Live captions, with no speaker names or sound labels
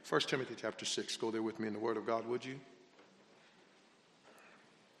1 Timothy chapter 6. Go there with me in the Word of God, would you?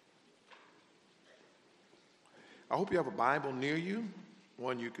 I hope you have a Bible near you,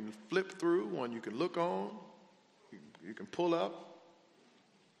 one you can flip through, one you can look on, you can pull up.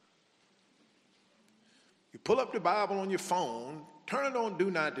 You pull up the Bible on your phone, turn it on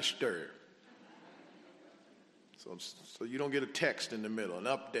Do Not Disturb. So you don't get a text in the middle, an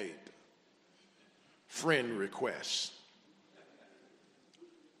update, friend request,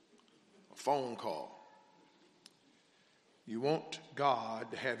 a phone call. You want God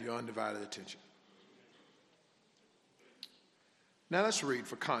to have your undivided attention. Now let's read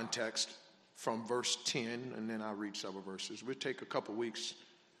for context from verse 10, and then I'll read several verses. We'll take a couple weeks,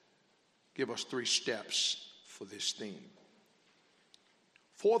 give us 3 steps for this theme.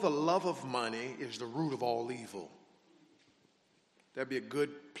 For the love of money is the root of all evil. That'd be a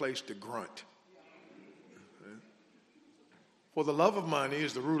good place to grunt. For the love of money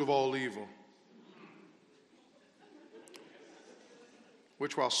is the root of all evil,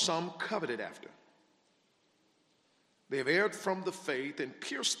 which while some coveted after, they have erred from the faith and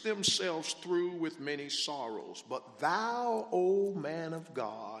pierced themselves through with many sorrows. But thou, O man of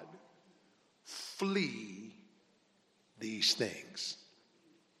God, flee these things.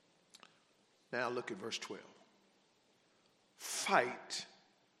 Now look at verse 12. Fight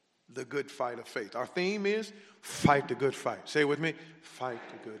the good fight of faith. Our theme is fight the good fight. Say it with me. Fight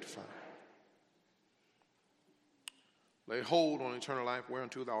the good fight. Lay hold on eternal life,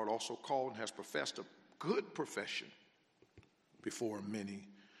 whereunto thou art also called and hast professed a good profession before many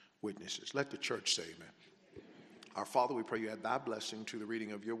witnesses. Let the church say amen. Our Father, we pray you add thy blessing to the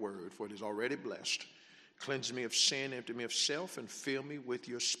reading of your word, for it is already blessed. Cleanse me of sin, empty me of self, and fill me with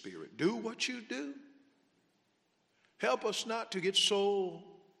your spirit. Do what you do. Help us not to get so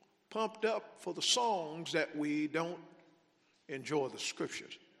pumped up for the songs that we don't enjoy the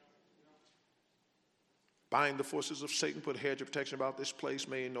scriptures. Bind the forces of Satan, put a hedge of protection about this place,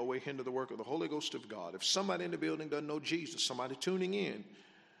 may in no way hinder the work of the Holy Ghost of God. If somebody in the building doesn't know Jesus, somebody tuning in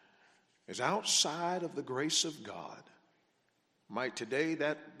is outside of the grace of God, might today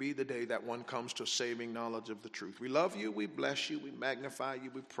that be the day that one comes to a saving knowledge of the truth. We love you, we bless you, we magnify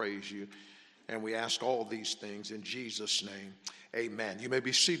you, we praise you, and we ask all these things in Jesus' name. Amen. You may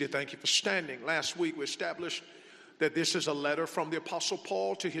be seated. Thank you for standing. Last week we established that this is a letter from the Apostle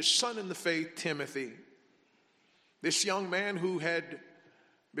Paul to his son in the faith, Timothy. This young man who had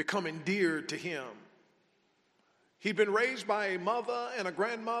become endeared to him. He'd been raised by a mother and a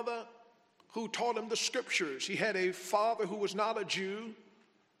grandmother who taught him the scriptures. He had a father who was not a Jew,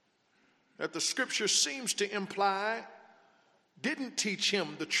 that the scripture seems to imply didn't teach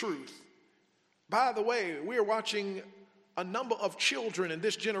him the truth. By the way, we're watching a number of children in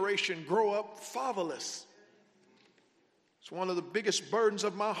this generation grow up fatherless. It's one of the biggest burdens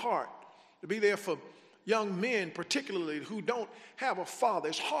of my heart to be there for young men, particularly who don't have a father.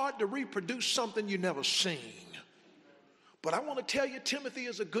 It's hard to reproduce something you never seen. But I want to tell you, Timothy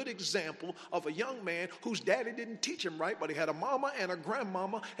is a good example of a young man whose daddy didn't teach him right, but he had a mama and a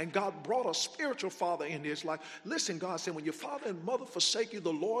grandmama, and God brought a spiritual father into his life. Listen, God said, when your father and mother forsake you,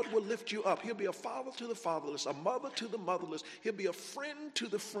 the Lord will lift you up. He'll be a father to the fatherless, a mother to the motherless. He'll be a friend to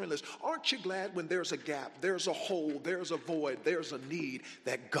the friendless. Aren't you glad when there's a gap, there's a hole, there's a void, there's a need,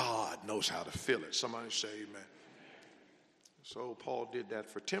 that God knows how to fill it? Somebody say amen. So Paul did that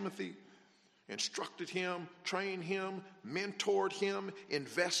for Timothy. Instructed him, trained him, mentored him,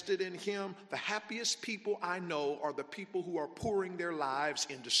 invested in him. The happiest people I know are the people who are pouring their lives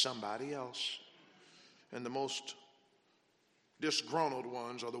into somebody else. And the most disgruntled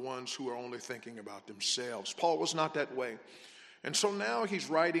ones are the ones who are only thinking about themselves. Paul was not that way. And so now he's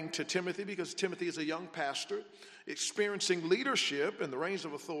writing to Timothy because Timothy is a young pastor experiencing leadership and the reins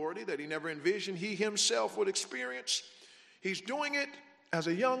of authority that he never envisioned he himself would experience. He's doing it as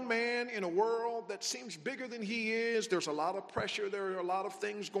a young man in a world that seems bigger than he is. There's a lot of pressure. There are a lot of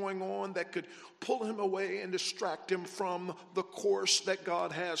things going on that could pull him away and distract him from the course that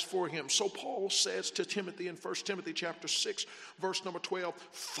God has for him. So Paul says to Timothy in 1 Timothy chapter 6, verse number 12,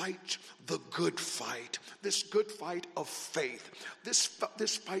 fight the good fight, this good fight of faith. This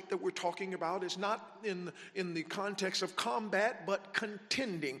fight that we're talking about is not in the context of combat, but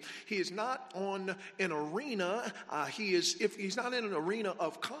contending. He is not on an arena. If he's not in an arena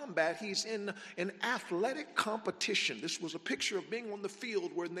of combat, he's in an athletic competition. This was a picture of being on the field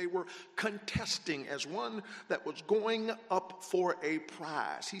when they were contesting as one that was going up for a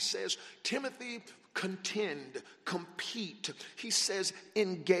prize. He says, Timothy, contend, compete. He says,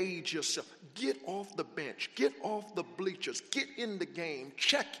 engage yourself. Get off the bench. Get off the bleachers. Get in the game.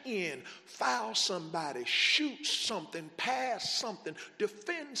 Check in. Foul somebody. Shoot something. Pass something.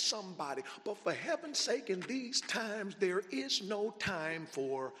 Defend somebody. But for heaven's sake, in these times, there is no time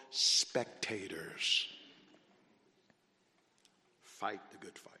for spectators. Fight the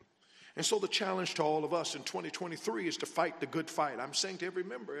good fight. And so the challenge to all of us in 2023 is to fight the good fight. I'm saying to every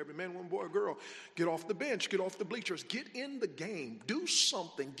member, every man, woman, boy, or girl, get off the bench, get off the bleachers, get in the game, do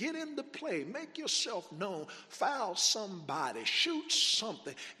something, get in the play, make yourself known, foul somebody, shoot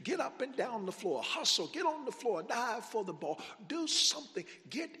something, get up and down the floor, hustle, get on the floor, dive for the ball, do something,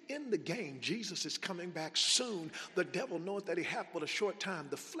 get in the game. Jesus is coming back soon. The devil knoweth that he hath but a short time.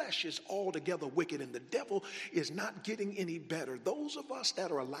 The flesh is altogether wicked, and the devil is not getting any better. Those of us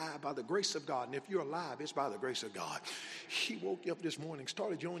that are alive by the grace of God, and if you're alive, it's by the grace of God. He woke you up this morning,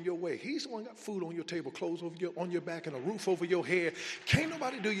 started you on your way. He's the one got food on your table, clothes on your back, and a roof over your head. Can't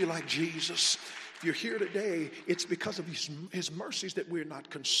nobody do you like Jesus. If you're here today, it's because of his mercies that we're not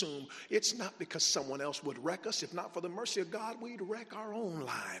consumed. It's not because someone else would wreck us. If not for the mercy of God, we'd wreck our own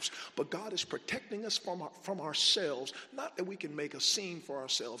lives. But God is protecting us from ourselves. Not that we can make a scene for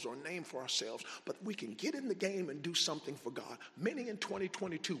ourselves or a name for ourselves, but we can get in the game and do something for God. Many in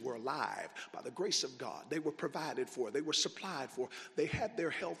 2022 were alive by the grace of God. They were provided for. They were supplied for. They had their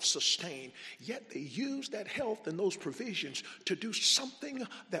health sustained. Yet they used that health and those provisions to do something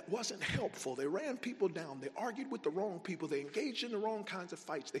that wasn't helpful. They ran people down. They argued with the wrong people. They engaged in the wrong kinds of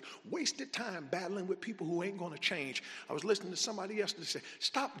fights. They wasted time battling with people who ain't going to change. I was listening to somebody yesterday say,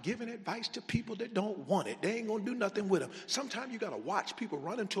 stop giving advice to people that don't want it. They ain't going to do nothing with them. Sometimes you got to watch people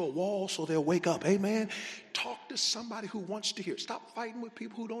run into a wall so they'll wake up. Amen. Talk to somebody who wants to hear. Stop fighting with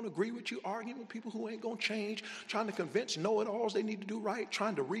people who don't agree with you, arguing with people who ain't going to change, trying to convince know-it-alls they need to do right,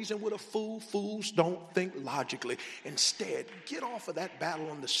 trying to reason with a fool. Fools don't think logically. Instead, get off of that battle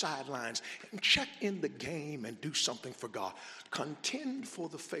on the sidelines and check in the game and do something for God. Contend for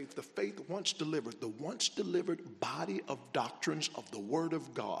the faith once delivered, the once delivered body of doctrines of the Word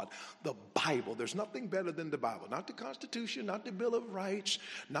of God, the Bible. There's nothing better than the Bible. Not the Constitution, not the Bill of Rights,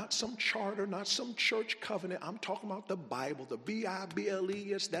 not some charter, not some church covenant. I'm talking about the Bible, the B-I-B-L-E.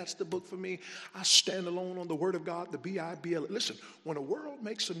 Yes, that's the book for me. I stand alone on the Word of God, the B-I-B-L-E. Listen, when a world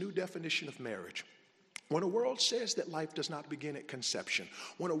makes a new definition of marriage, when a world says that life does not begin at conception,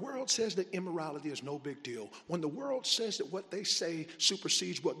 when a world says that immorality is no big deal, when the world says that what they say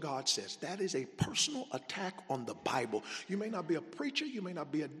supersedes what God says, that is a personal attack on the Bible. You may not be a preacher, you may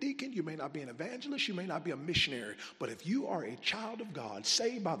not be a deacon, you may not be an evangelist, you may not be a missionary, but if you are a child of God,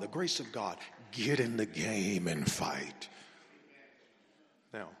 saved by the grace of God, get in the game and fight.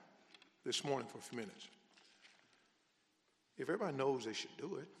 Now, this morning for a few minutes, if everybody knows they should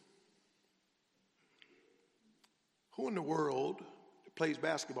do it, who in the world that plays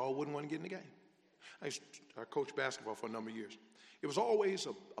basketball wouldn't want to get in the game? I coached basketball for a number of years. It was always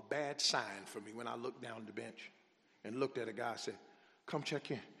a bad sign for me when I looked down the bench and looked at a guy and said, come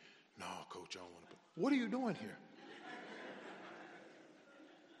check in. No, coach, I don't want to. What are you doing here?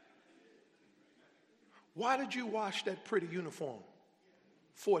 Why did you wash that pretty uniform?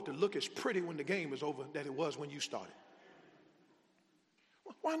 For it to look as pretty when the game is over that it was when you started.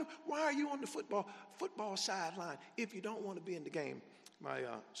 Why are you on the football sideline if you don't want to be in the game? My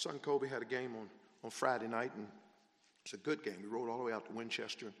son Kobe had a game on Friday night, and it's a good game. We rode all the way out to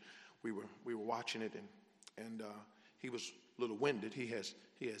Winchester, and we were watching it, and he was a little winded. He has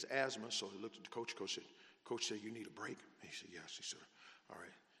asthma, so he looked at the coach. Coach said, you need a break? And he said, yes. He said, all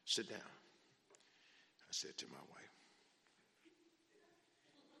right, sit down. I said to my wife,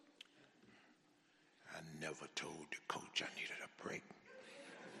 I never told the coach I needed a break.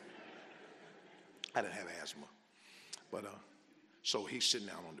 I didn't have asthma. But so he's sitting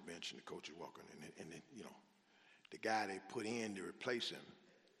down on the bench, and the coach is walking, and then, you know, the guy they put in to replace him.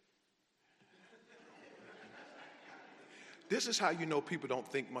 This is how you know people don't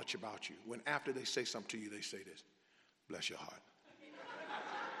think much about you. When after they say something to you, they say this, bless your heart.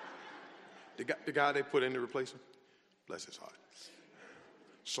 The guy they put in to replace him, bless his heart.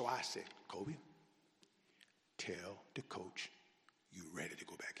 So I said, Kobe, tell the coach you ready to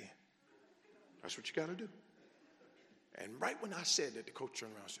go back in. That's what you got to do. And right when I said that, the coach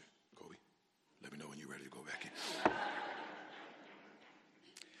turned around and said, Kobe, let me know when you're ready to go back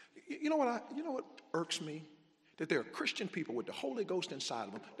in. You know what irks me? That there are Christian people with the Holy Ghost inside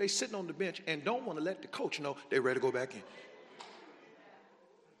of them. They sitting on the bench and don't want to let the coach know they're ready to go back in.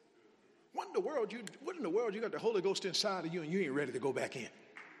 What in the world you got the Holy Ghost inside of you and you ain't ready to go back in?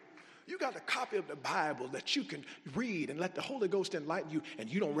 You got a copy of the Bible that you can read and let the Holy Ghost enlighten you, and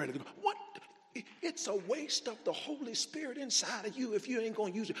you don't ready to go. What? It's a waste of the Holy Spirit inside of you if you ain't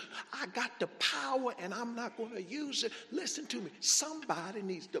going to use it. I got the power and I'm not going to use it. Listen to me. Somebody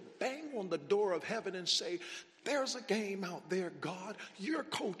needs to bang on the door of heaven and say, there's a game out there, God. You're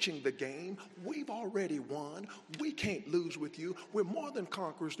coaching the game. We've already won. We can't lose with you. We're more than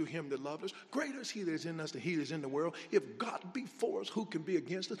conquerors through him that loved us. Greater is he that is in us than he that is in the world. If God be for us, who can be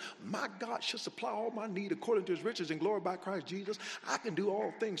against us? My God shall supply all my need according to his riches and glory by Christ Jesus. I can do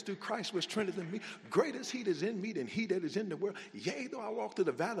all things through Christ which strengtheneth me. Greater is he that is in me than he that is in the world. Yea, though I walk through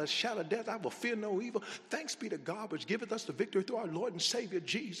the valley of the shadow of death, I will fear no evil. Thanks be to God which giveth us the victory through our Lord and Savior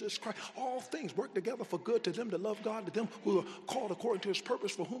Jesus Christ. All things work together for good to them that love God, to them who are called according to his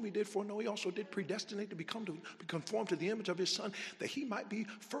purpose, for whom he did foreknow. He also did predestinate to be conformed to the image of his son, that he might be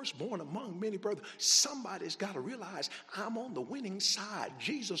firstborn among many brothers. Somebody's got to realize I'm on the winning side.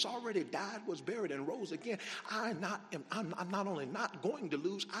 Jesus already died, was buried, and rose again. I'm not only not going to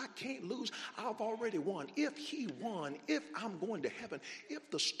lose, I can't lose. I've already won. If he won, if I'm going to heaven,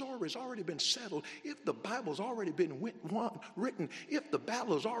 if the story's already been settled, if the Bible's already been written, if the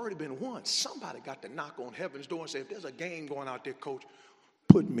battle has already been won, somebody got to knock on heaven's door and say, if there's a game going out there, coach,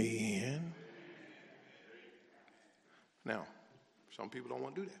 put me in. Now, some people don't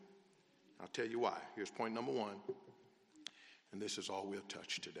want to do that. I'll tell you why. Here's point number one, and this is all we'll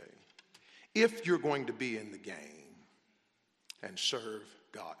touch today. If you're going to be in the game and serve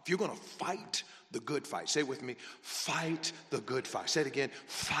God, if you're going to fight the good fight, say it with me, fight the good fight. Say it again,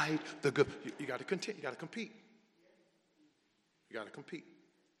 fight the good. You got to continue. You got to compete. You got to compete.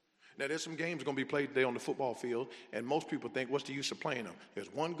 Now, there's some games going to be played today on the football field, and most people think, what's the use of playing them?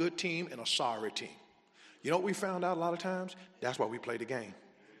 There's one good team and a sorry team. You know what we found out a lot of times? That's why we play the game.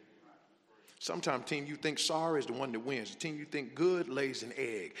 Sometimes the team you think sorry is the one that wins. The team you think good lays an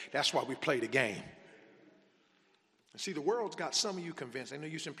egg. That's why we play the game. See, the world's got some of you convinced. Ain't no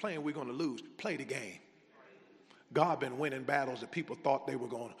use in playing, we're going to lose. Play the game. God been winning battles that people thought they were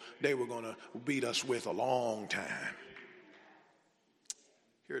going to beat us with a long time.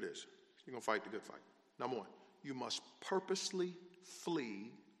 Here it is. You're going to fight the good fight. Number one, you must purposely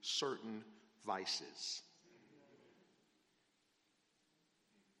flee certain vices.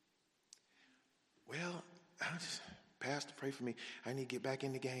 Well, Pastor, pray for me. I need to get back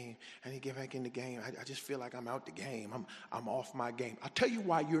in the game. I just feel like I'm out the game. I'm off my game. I'll tell you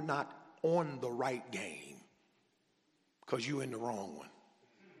why you're not on the right game. Because you're in the wrong one.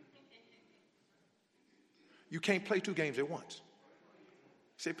 You can't play two games at once.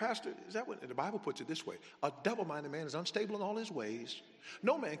 Say, Pastor, is that what the Bible puts it this way? A double-minded man is unstable in all his ways.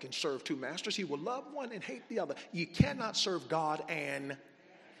 No man can serve two masters. He will love one and hate the other. You cannot serve God and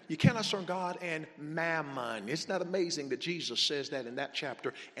mammon. Isn't that amazing that Jesus says that in that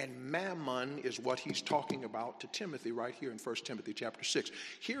chapter? And mammon is what he's talking about to Timothy right here in 1 Timothy chapter 6.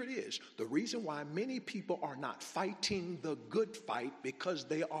 Here it is. The reason why many people are not fighting the good fight because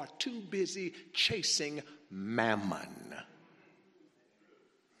they are too busy chasing mammon.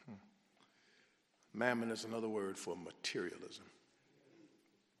 Mammon is another word for materialism.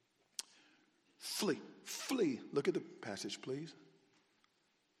 Flee. Look at the passage, please.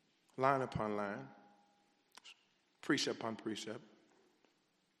 Line upon line. Precept upon precept.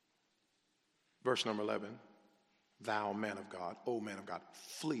 Verse number 11. Thou man of God, O man of God,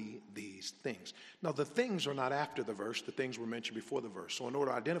 flee these things. Now the things are not after the verse. The things were mentioned before the verse. So in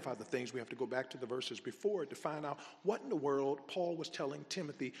order to identify the things, we have to go back to the verses before it to find out what in the world Paul was telling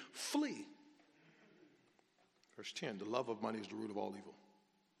Timothy, flee. Verse 10, the love of money is the root of all evil.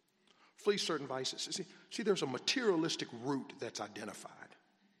 Flee certain vices. See, there's a materialistic root that's identified.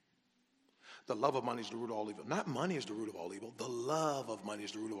 The love of money is the root of all evil. Not money is the root of all evil. The love of money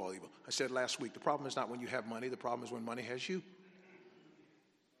is the root of all evil. I said last week, the problem is not when you have money. The problem is when money has you.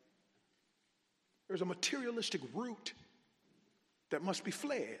 There's a materialistic root that must be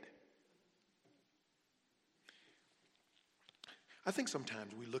fled. I think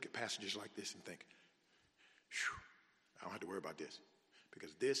sometimes we look at passages like this and think, I don't have to worry about this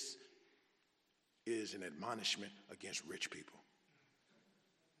because this is an admonishment against rich people.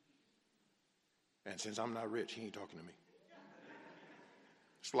 And since I'm not rich, he ain't talking to me.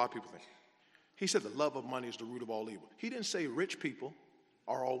 That's what a lot of people think. He said the love of money is the root of all evil. He didn't say rich people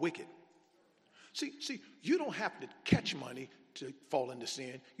are all wicked. See, you don't have to catch money to fall into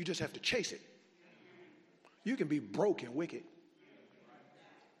sin. You just have to chase it. You can be broke and wicked.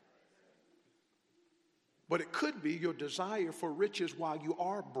 But it could be your desire for riches while you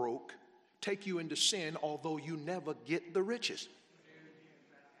are broke take you into sin, although you never get the riches.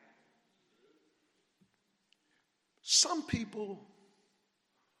 Some people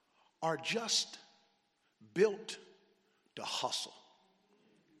are just built to hustle.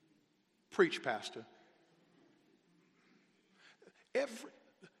 Preach, Pastor.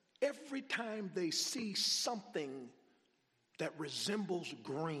 Every time they see something that resembles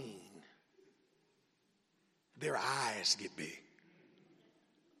green, their eyes get big.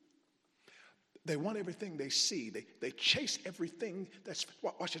 They want everything they see. They chase everything that's,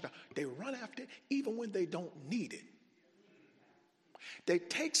 watch this now. They run after it even when they don't need it. They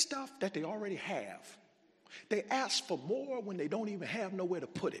take stuff that they already have. They ask for more when they don't even have nowhere to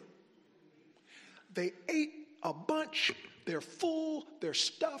put it. They ate a bunch, they're full, they're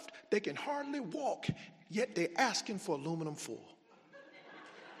stuffed, they can hardly walk, yet they're asking for aluminum foil.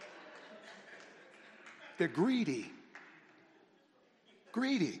 They're greedy.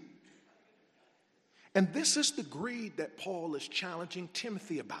 Greedy. And this is the greed that Paul is challenging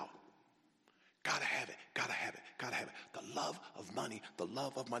Timothy about. Gotta have it, gotta have it, gotta have it. The love of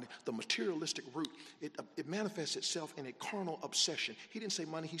money, the materialistic root, it manifests itself in a carnal obsession. He didn't say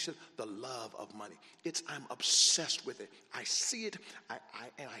money, he said the love of money. I'm obsessed with it. I see it, I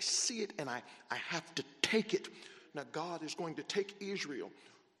see it, and I have to take it. Now God is going to take Israel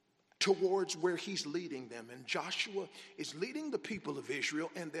towards where he's leading them. And Joshua is leading the people of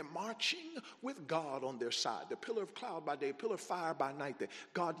Israel, and they're marching with God on their side. The pillar of cloud by day, pillar of fire by night that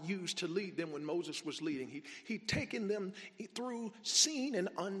God used to lead them when Moses was leading. He'd taken them through seen and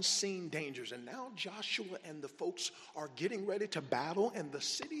unseen dangers. And now Joshua and the folks are getting ready to battle, and the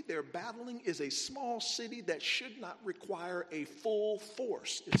city they're battling is a small city that should not require a full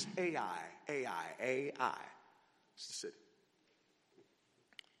force. It's Ai. It's the city.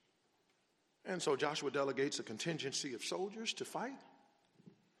 And so Joshua delegates a contingency of soldiers to fight.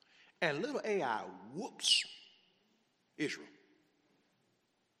 And little Ai whoops Israel.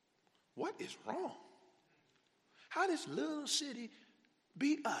 What is wrong? How does little city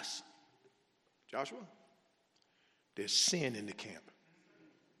beat us? Joshua, there's sin in the camp.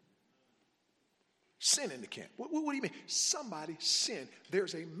 Sin in the camp. What do you mean? Somebody sinned.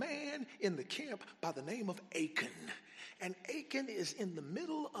 There's a man in the camp by the name of Achan. And Achan is in the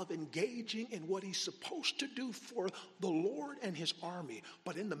middle of engaging in what he's supposed to do for the Lord and his army.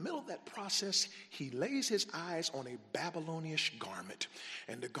 But in the middle of that process, he lays his eyes on a Babylonish garment.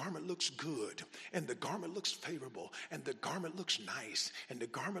 And the garment looks good. And the garment looks favorable. And the garment looks nice. And the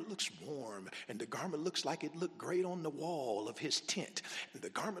garment looks warm. And the garment looks like it looked great on the wall of his tent. And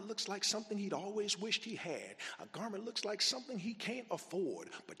the garment looks like something he'd always wished he had. A garment looks like something he can't afford.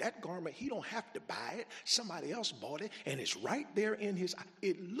 But that garment, he don't have to buy it. Somebody else bought it. And it's right there in his eye.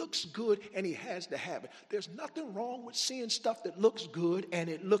 It looks good and he has to have it. There's nothing wrong with seeing stuff that looks good and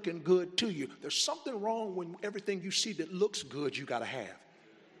it looking good to you. There's something wrong when everything you see that looks good you got to have.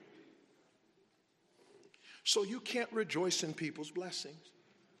 So you can't rejoice in people's blessings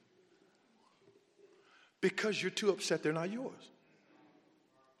because you're too upset they're not yours.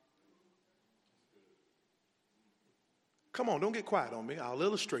 Come on, don't get quiet on me. I'll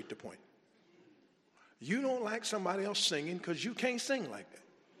illustrate the point. You don't like somebody else singing because you can't sing like that.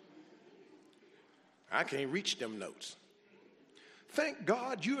 I can't reach them notes. Thank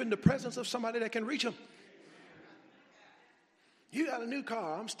God you're in the presence of somebody that can reach them. You got a new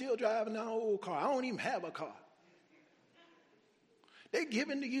car. I'm still driving an old car. I don't even have a car. They're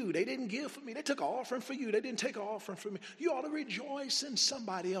giving to you. They didn't give for me. They took an offering for you. They didn't take an offering for me. You ought to rejoice in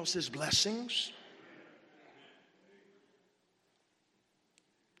somebody else's blessings.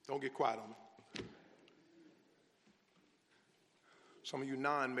 Don't get quiet on me. Some of you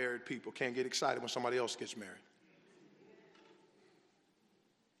non-married people can't get excited when somebody else gets married.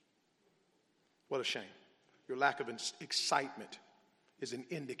 What a shame. Your lack of excitement is an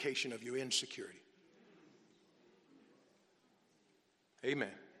indication of your insecurity.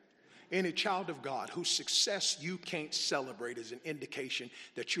 Amen. Any child of God whose success you can't celebrate is an indication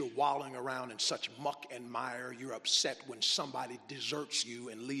that you're wallowing around in such muck and mire. You're upset when somebody deserts you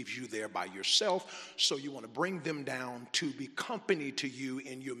and leaves you there by yourself. So you want to bring them down to be company to you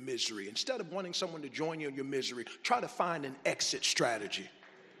in your misery. Instead of wanting someone to join you in your misery, try to find an exit strategy.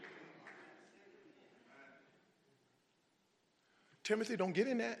 Timothy, don't get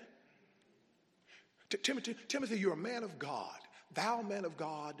in that. Timothy, you're a man of God. Thou, man of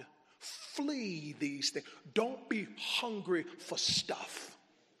God, flee these things. Don't be hungry for stuff.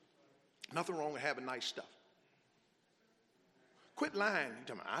 Nothing wrong with having nice stuff. Quit lying.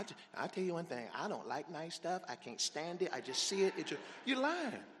 I'll tell you one thing. I don't like nice stuff. I can't stand it. I just see it. You're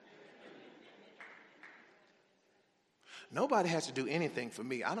lying. Nobody has to do anything for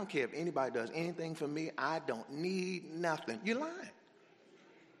me. I don't care if anybody does anything for me. I don't need nothing. You're lying.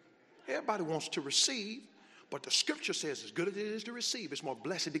 Everybody wants to receive. But the scripture says as good as it is to receive, it's more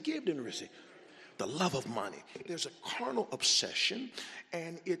blessed to give than to receive. The love of money. There's a carnal obsession,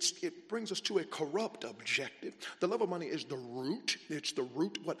 and it brings us to a corrupt objective. The love of money is the root. It's the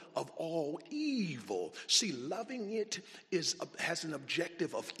root of all evil. See, loving it has an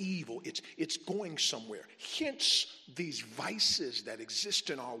objective of evil. It's going somewhere. Hence, these vices that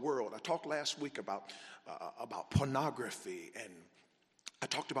exist in our world. I talked last week about pornography, and I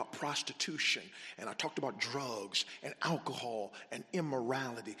talked about prostitution, and I talked about drugs and alcohol and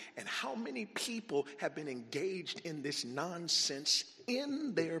immorality, and how many people have been engaged in this nonsense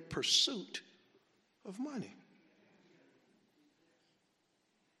in their pursuit of money.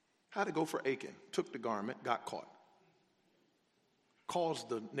 How'd it go for Achan? Took the garment, got caught. Caused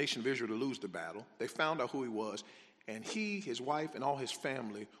the nation of Israel to lose the battle. They found out who he was, and he, his wife, and all his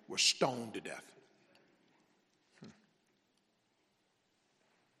family were stoned to death.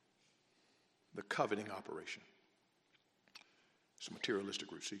 The coveting operation. It's a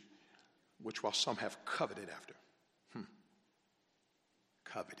materialistic root, see, which while some have coveted after.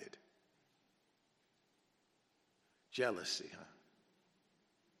 Coveted. Jealousy, huh?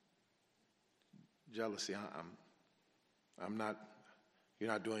 Jealousy, I'm not, you're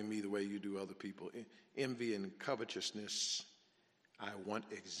not doing me the way you do other people. Envy and covetousness, I want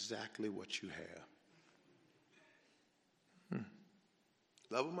exactly what you have.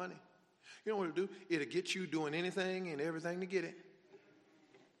 Love of money. You know what it'll do? It'll get you doing anything and everything to get it.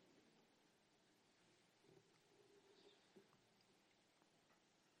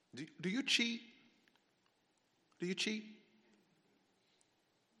 Do you cheat? Do you cheat?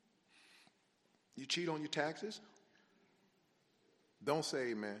 You cheat on your taxes? Don't say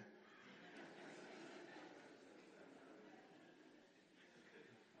amen.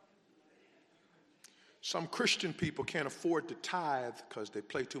 Some Christian people can't afford to tithe because they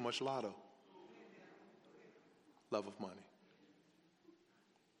play too much lotto. Love of money.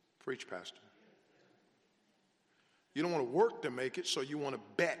 Preach, Pastor. You don't want to work to make it, so you want to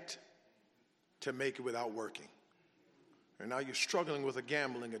bet to make it without working. And now you're struggling with a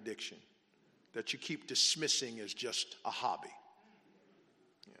gambling addiction that you keep dismissing as just a hobby.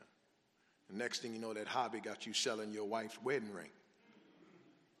 Yeah. The next thing you know, that hobby got you selling your wife's wedding ring.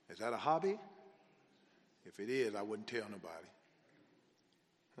 Is that a hobby? If it is, I wouldn't tell nobody.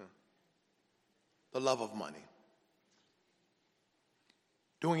 The love of money.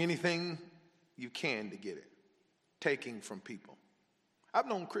 Doing anything you can to get it. Taking from people. I've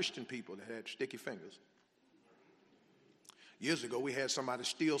known Christian people that had sticky fingers. Years ago, we had somebody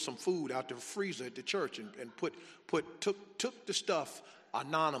steal some food out the freezer at the church and took the stuff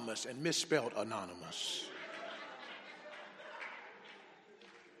anonymous and misspelled anonymous.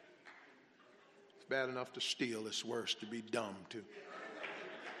 It's bad enough to steal, it's worse to be dumb too.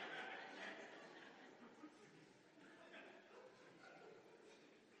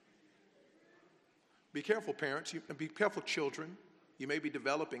 Be careful, parents. Be careful, children. You may be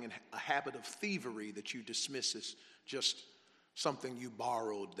developing a habit of thievery that you dismiss as just something you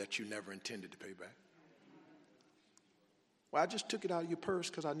borrowed that you never intended to pay back. Well, I just took it out of your purse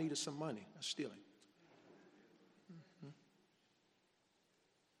because I needed some money. That's stealing.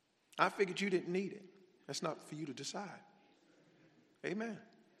 I figured you didn't need it. That's not for you to decide. Amen.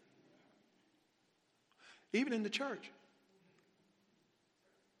 Even in the church,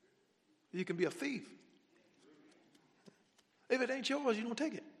 you can be a thief. If it ain't yours, you don't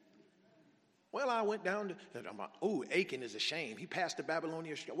take it. Well, I went down to, Achan is ashamed. He passed the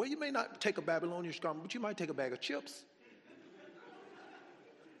Babylonian garment. Well, you may not take a Babylonian garment, but you might take a bag of chips.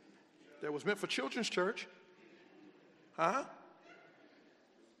 That was meant for children's church. Huh?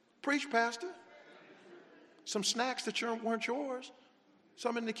 Preach, Pastor. Some snacks that weren't yours.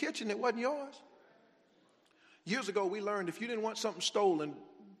 Some in the kitchen that wasn't yours. Years ago, we learned if you didn't want something stolen,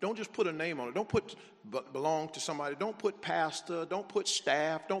 don't just put a name on it. Don't put belong to somebody. Don't put pastor. Don't put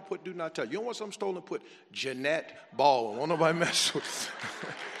staff. Don't put do not tell. You don't want something stolen, put Jeanette Baldwin. Won't nobody mess with.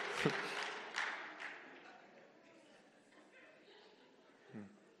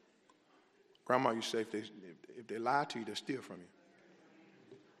 Grandma used to say if they lie to you, they'll steal from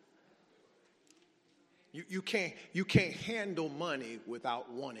you. You can't handle money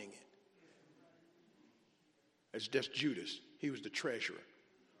without wanting it. It's just Judas. He was the treasurer.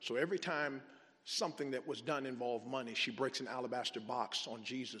 So every time something that was done involved money, she breaks an alabaster box on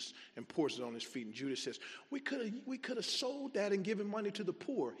Jesus and pours it on his feet. And Judas says, we could have sold that and given money to the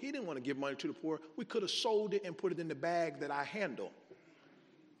poor. He didn't want to give money to the poor. We could have sold it and put it in the bag that I handle.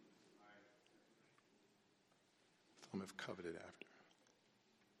 Some have coveted after.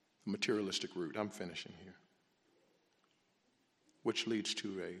 The materialistic root. I'm finishing here. Which leads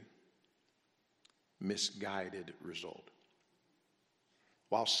to a misguided result.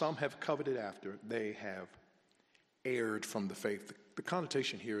 while some have coveted after, they have erred from the faith. The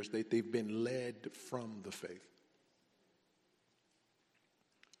connotation here is that they've been led from the faith.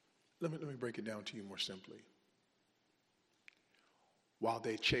 Let me break it down to you more simply. While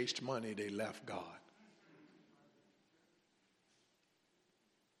they chased money, they left God.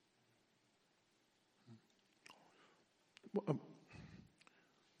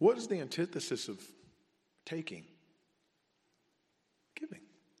 What is the antithesis of taking? Giving.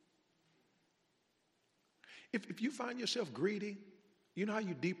 If you find yourself greedy, you know how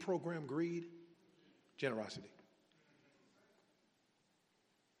you deprogram greed? Generosity.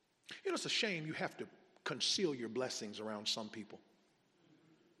 You know, it's a shame you have to conceal your blessings around some people.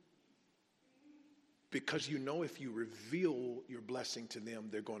 Because you know if you reveal your blessing to them,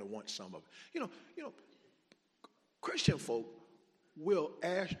 they're going to want some of it. You know, Christian folk will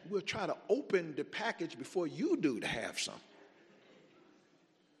try to open the package before you do to have some.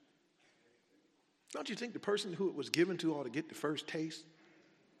 Don't you think the person who it was given to ought to get the first taste?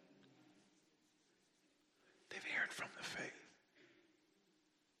 They've erred from the faith.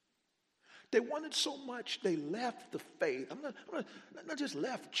 They wanted so much, they left the faith. Not just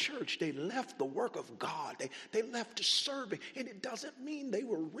left church, they left the work of God. They left the serving. And it doesn't mean they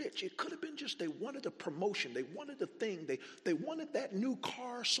were rich. It could have been just they wanted a promotion. They wanted a thing. They wanted that new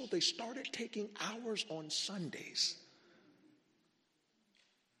car, so they started taking hours on Sundays.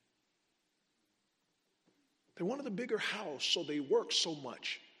 They wanted a bigger house, so they worked so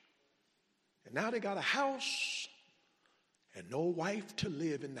much. And now they got a house and no wife to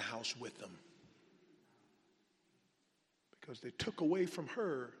live in the house with them. Because they took away from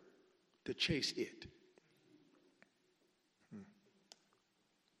her to chase it.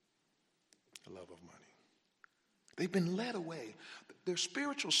 The love of money. They've been led away. Their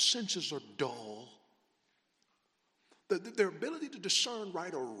spiritual senses are dull. Their ability to discern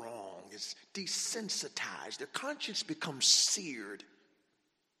right or wrong is desensitized. Their conscience becomes seared.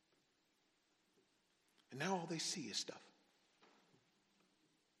 And now all they see is stuff.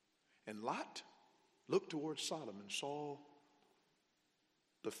 And Lot looked towards Sodom and saw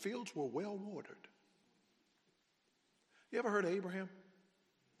the fields were well watered. You ever heard of Abraham?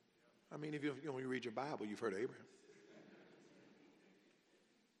 I mean, if you read your Bible, you've heard of Abraham.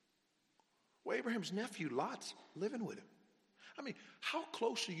 Well, Abraham's nephew, Lot's living with him. I mean, how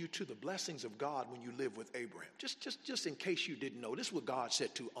close are you to the blessings of God when you live with Abraham? Just in case you didn't know, this is what God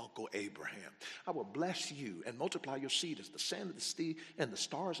said to Uncle Abraham. I will bless you and multiply your seed as the sand of the sea and the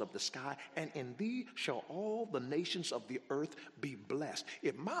stars of the sky, and in thee shall all the nations of the earth be blessed.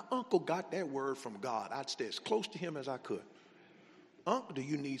 If my uncle got that word from God, I'd stay as close to him as I could. Uncle, do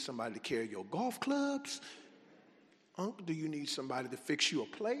you need somebody to carry your golf clubs? Uncle, do you need somebody to fix you a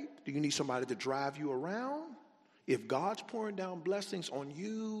plate? Do you need somebody to drive you around? If God's pouring down blessings on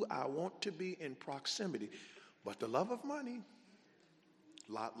you, I want to be in proximity. But the love of money,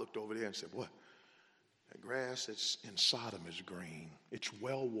 Lot looked over there and said, what? The grass that's in Sodom is green. It's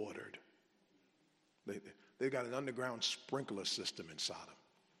well watered. They've got an underground sprinkler system in Sodom.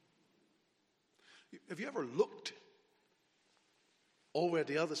 Have you ever looked over at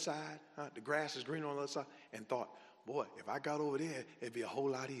the other side, the grass is green on the other side, and thought, boy, if I got over there, it'd be a whole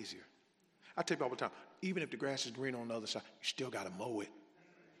lot easier. I tell you all the time, even if the grass is green on the other side, you still got to mow it.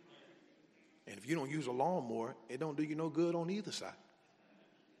 And if you don't use a lawnmower, it don't do you no good on either side.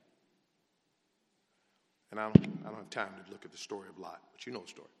 And I don't have time to look at the story of Lot, but you know the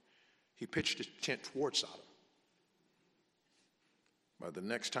story. He pitched his tent towards Sodom. But the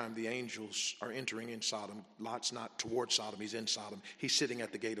next time the angels are entering in Sodom, Lot's not towards Sodom, he's in Sodom. He's sitting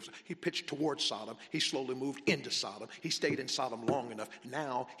at the gate of Sodom. He pitched towards Sodom. He slowly moved into Sodom. He stayed in Sodom long enough.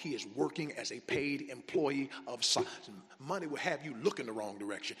 Now he is working as a paid employee of Sodom. Money will have you look in the wrong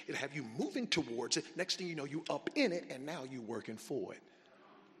direction. It'll have you moving towards it. Next thing you know, you up in it, and now you working for it.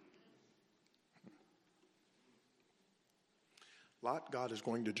 Lot, God is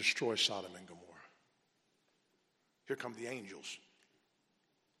going to destroy Sodom and Gomorrah. Here come the angels.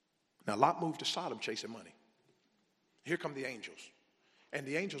 Now, Lot moved to Sodom chasing money. Here come the angels. And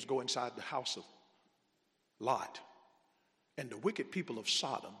the angels go inside the house of Lot. And the wicked people of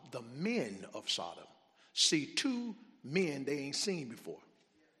Sodom, the men of Sodom, see two men they ain't seen before.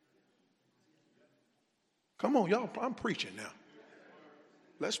 Come on, y'all, I'm preaching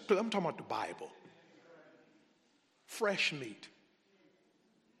now. I'm talking about the Bible. Fresh meat.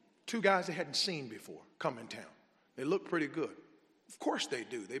 Two guys they hadn't seen before come in town. They look pretty good. Of course they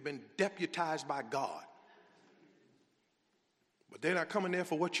do. They've been deputized by God. But they're not coming there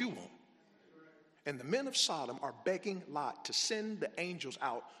for what you want. And the men of Sodom are begging Lot to send the angels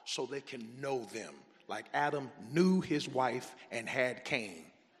out so they can know them. like Adam knew his wife and had Cain.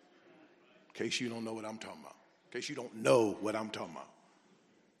 In case you don't know what I'm talking about. In case you don't know what I'm talking about.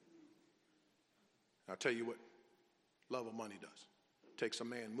 I'll tell you what love of money does. It takes a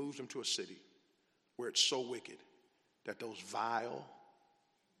man, moves him to a city where it's so wicked that those vile,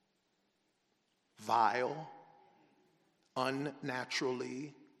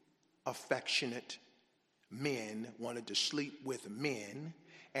 unnaturally affectionate men wanted to sleep with men,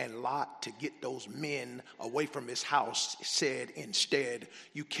 and Lot, to get those men away from his house, said instead,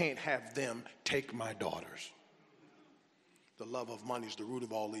 you can't have them, take my daughters. The love of money is the root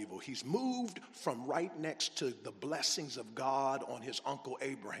of all evil. He's moved from right next to the blessings of God on his uncle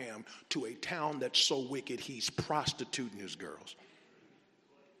Abraham to a town that's so wicked he's prostituting his girls.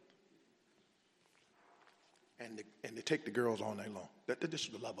 And they take the girls all night long. This is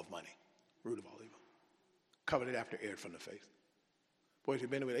the love of money, root of all evil. Covered it after aired from the faith. Boy, if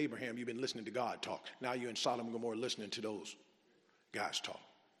you've been with Abraham, you've been listening to God talk. Now you're in Sodom and Gomorrah listening to those guys talk.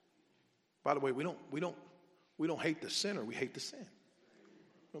 By the way, we don't hate the sinner, we hate the sin.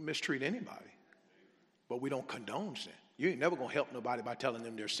 We don't mistreat anybody. But we don't condone sin. You ain't never gonna help nobody by telling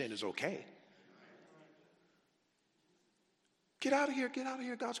them their sin is okay. Get out of here,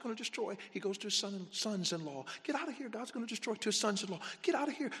 God's going to destroy. He goes to his sons-in-law. Get out of here, God's going to destroy, to his sons-in-law. Get out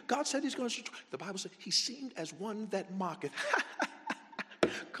of here, God said he's going to destroy. The Bible said he seemed as one that mocketh.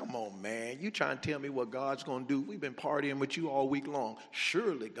 Come on, man, you trying to tell me what God's going to do? We've been partying with you all week long.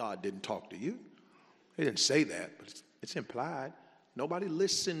 Surely God didn't talk to you. He didn't say that, but it's implied. Nobody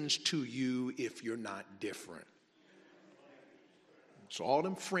listens to you if you're not different. So all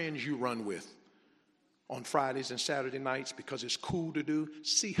them friends you run with on Fridays and Saturday nights because it's cool to do,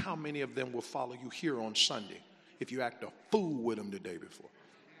 see how many of them will follow you here on Sunday if you act a fool with them the day before.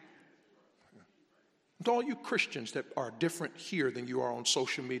 To all you Christians that are different here than you are on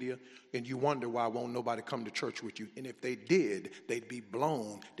social media, and you wonder why won't nobody come to church with you, and if they did, they'd be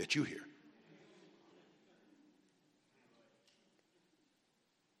blown that you're here.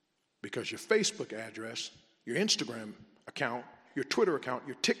 Because your Facebook address, your Instagram account, your Twitter account,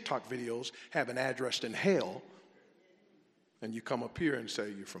 your TikTok videos have an address in hell, and you come up here and say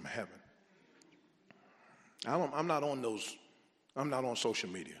you're from heaven. I'm not on social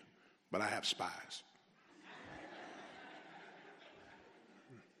media, but I have spies.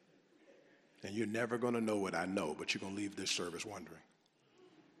 And you're never going to know what I know, but you're going to leave this service wondering.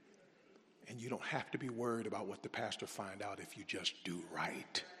 And you don't have to be worried about what the pastor find out if you just do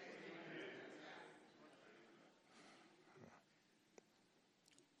right.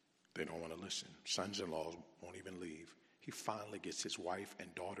 They don't want to listen. Sons-in-laws won't even leave. He finally gets his wife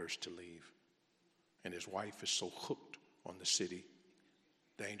and daughters to leave. And his wife is so hooked on the city.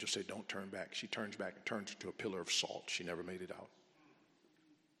 The angel said, don't turn back. She turns back and turns into a pillar of salt. She never made it out.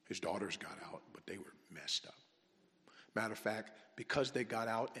 His daughters got out, but they were messed up. Matter of fact, because they got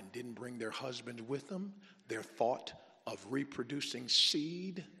out and didn't bring their husbands with them, their thought of reproducing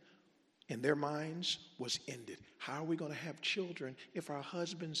seed in their minds was ended. How are we going to have children if our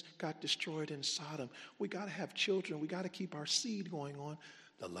husbands got destroyed in Sodom? We got to have children. We got to keep our seed going on.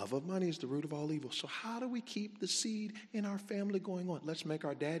 The love of money is the root of all evil. So how do we keep the seed in our family going on? Let's make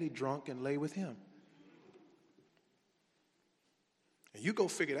our daddy drunk and lay with him. And you go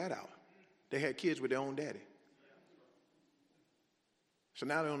figure that out. They had kids with their own daddy. So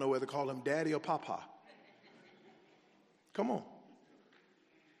now they don't know whether to call him daddy or papa. Come on.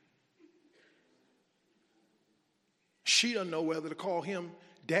 She doesn't know whether to call him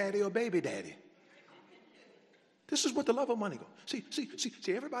daddy or baby daddy. This is what the love of money goes.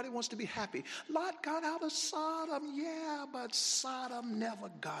 See, everybody wants to be happy. Lot got out of Sodom, yeah, but Sodom never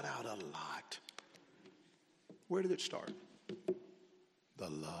got out of Lot. Where did it start? The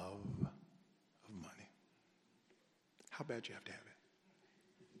love of money. How bad you have to have it?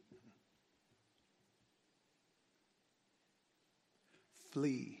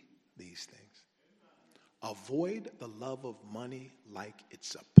 Flee these things. Avoid the love of money like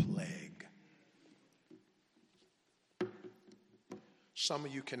it's a plague. Some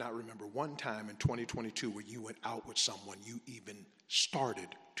of you cannot remember one time in 2022 where you went out with someone you even started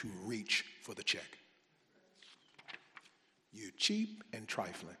to reach for the check. You're cheap and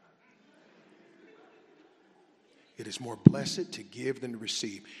trifling. It is more blessed to give than to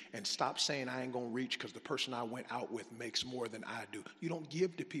receive. And stop saying I ain't going to reach because the person I went out with makes more than I do. You don't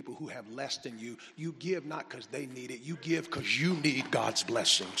give to people who have less than you. You give not because they need it. You give because you need God's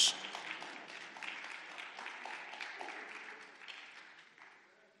blessings.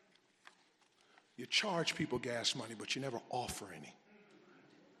 You charge people gas money, but you never offer any.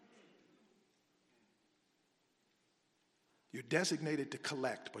 You're designated to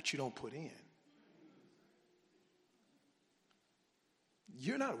collect, but you don't put in.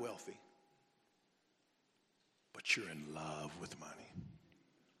 You're not wealthy, but you're in love with money.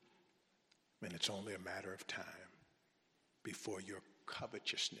 And it's only a matter of time before your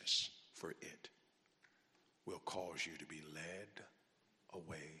covetousness for it will cause you to be led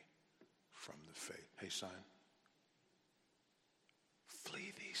away from the faith. Hey, son,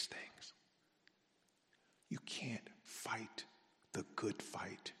 flee these things. You can't fight the good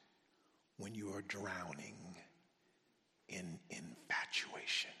fight when you are drowning in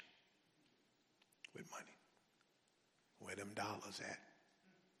infatuation with money. Where them dollars at?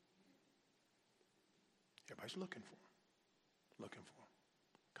 Everybody's looking for them. Looking for them.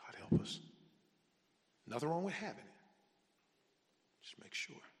 God help us. Nothing wrong with having it. Just make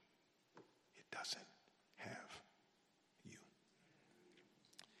sure it doesn't have you.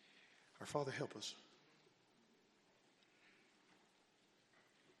 Our Father, help us.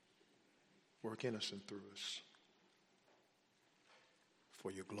 Work in us and through us for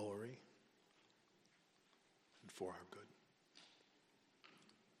your glory and for our good.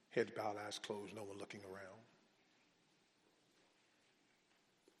 Heads bowed, eyes closed, no one looking around.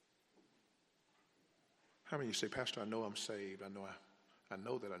 How many of you say, Pastor, I know I'm saved. I know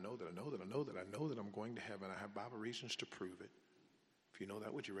that I'm going to heaven. I have Bible reasons to prove it. If you know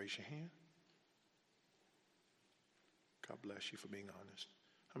that, would you raise your hand? God bless you for being honest.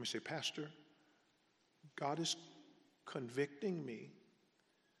 How many say, Pastor, God is convicting me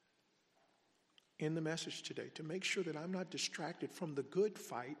in the message today to make sure that I'm not distracted from the good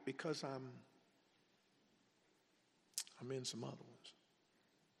fight because I'm in some other ones.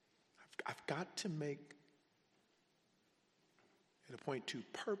 I've got to make it a point to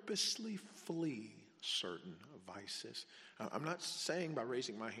purposely flee certain vices. I'm not saying by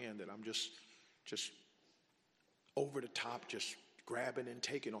raising my hand that I'm just over the top, just grabbing and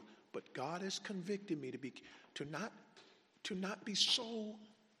taking on. But God has convicted me to not be so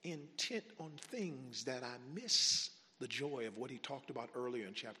intent on things that I miss the joy of what he talked about earlier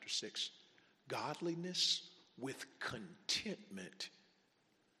in chapter 6. Godliness with contentment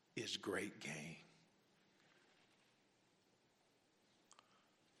is great gain.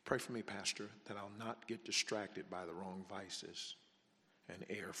 Pray for me, Pastor, that I'll not get distracted by the wrong vices and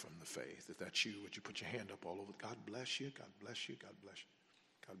err from the faith. If that's you, would you put your hand up all over? God bless you. God bless you. God bless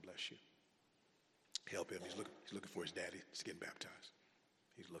you. God bless you. Help him. He's looking for his daddy. He's getting baptized.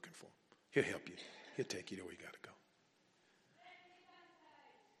 He's looking for him. He'll help you. He'll take you to where you got to go.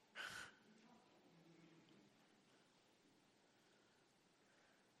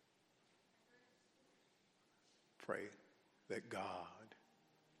 Pray that God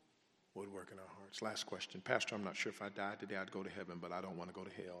would work in our hearts. Last question. Pastor, I'm not sure if I died today I'd go to heaven, but I don't want to go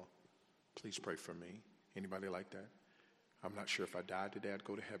to hell. Please pray for me. Anybody like that? I'm not sure if I died today I'd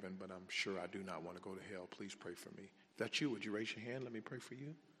go to heaven, but I'm sure I do not want to go to hell. Please pray for me. If that's you, would you raise your hand? Let me pray for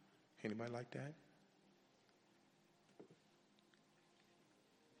you. Anybody like that?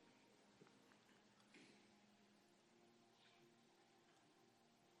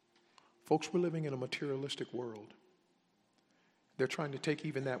 Folks, we're living in a materialistic world. They're trying to take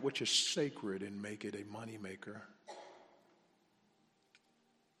even that which is sacred and make it a moneymaker.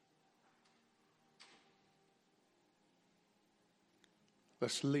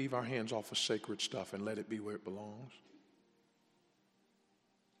 Let's leave our hands off of sacred stuff and let it be where it belongs.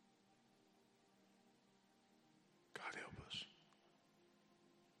 God help us.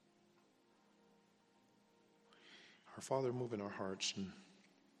 Our Father, move in our hearts and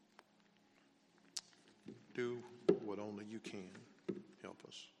do what only you can. Help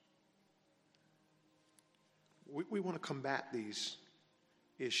us. We want to combat these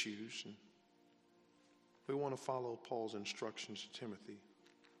issues, and we want to follow Paul's instructions to Timothy.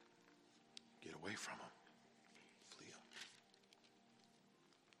 Get away from them. Flee them.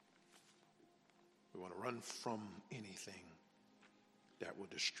 We want to run from anything that will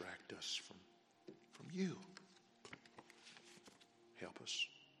distract us from you. Help us.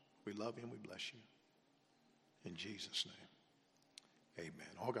 We love you and we bless you. In Jesus' name, amen.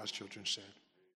 All God's children said.